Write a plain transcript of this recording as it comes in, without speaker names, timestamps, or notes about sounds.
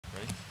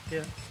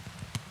Yeah.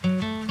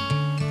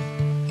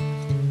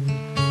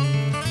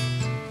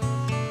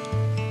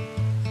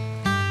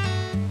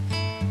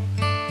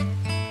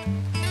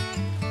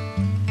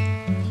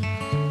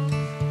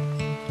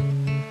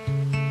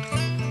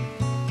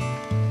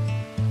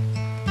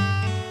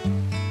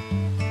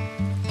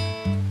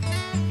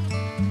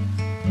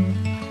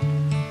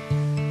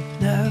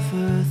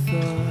 Never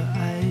thought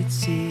I'd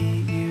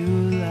see you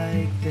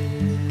like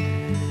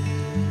this.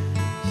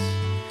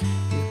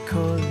 You're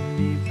calling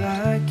me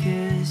back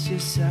as you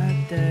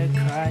sat there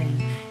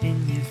crying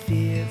in your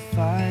Fiat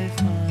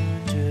 500.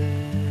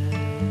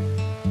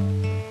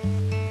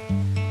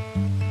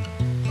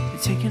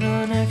 You're taking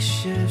on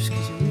extra shifts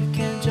cause your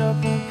weekend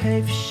job won't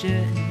pay for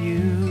shit and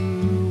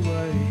you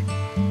worry.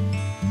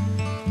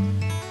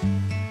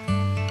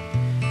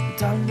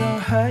 Darling,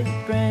 don't hurt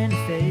your brain, a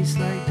face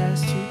like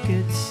that's too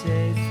good to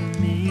say for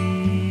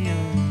me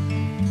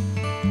only.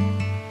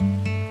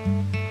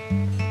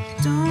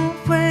 Don't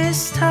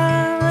waste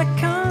time, I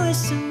can't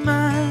waste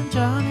mine,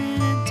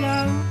 drowning in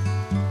doubt.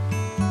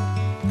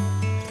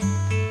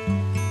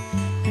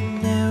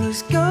 And it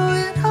was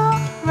going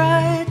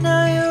alright,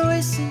 now you're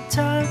wasting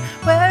time,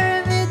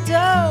 wearing me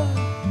down.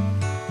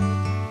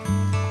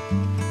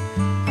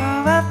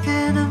 Oh, I've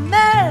been a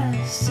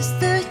mess, it's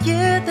the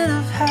year that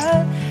I've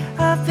had.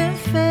 I've been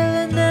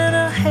feeling that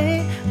I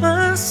hate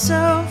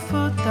myself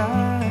for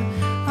that.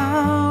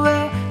 Oh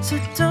well, so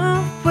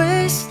don't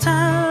waste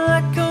time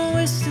like I'm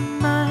wasting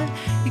mine.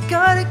 You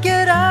gotta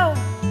get out.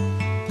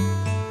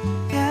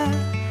 Yeah,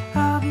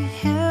 I'll be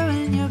here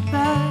when you're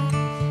back.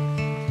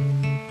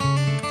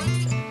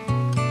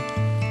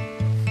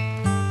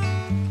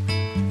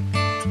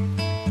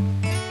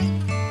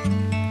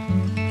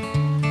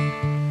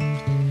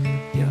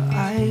 Your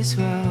eyes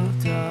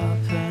welled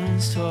up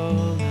and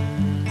swollen.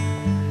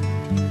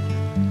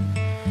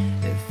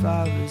 If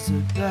I was a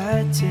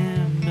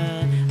betting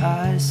man,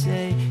 I'd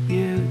say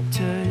you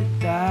took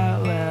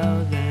that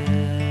well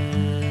then.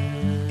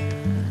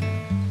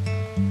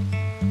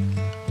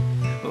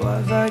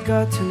 What have I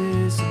got to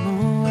lose? I'm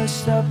all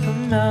washed up,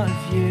 I'm out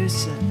of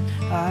use and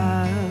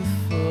I've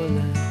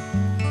fallen.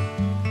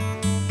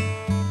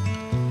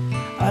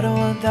 I don't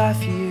want that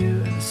for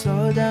you, and a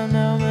slow down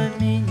now might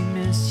mean you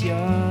miss your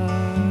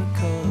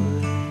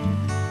calling.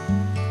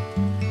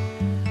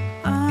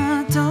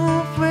 I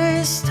don't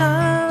waste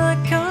time, I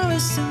can't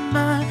waste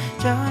mine,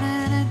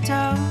 drowning in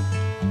doubt.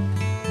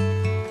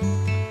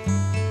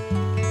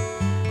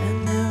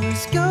 And it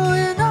was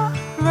going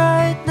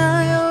alright,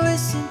 now you're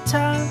wasting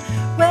time,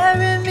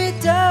 wearing me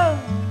down.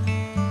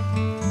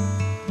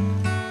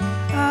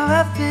 Oh,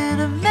 I've been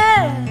a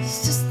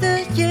mess, just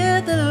the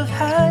year that I've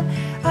had.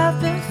 I've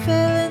been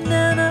feeling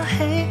that I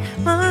hate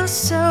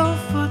myself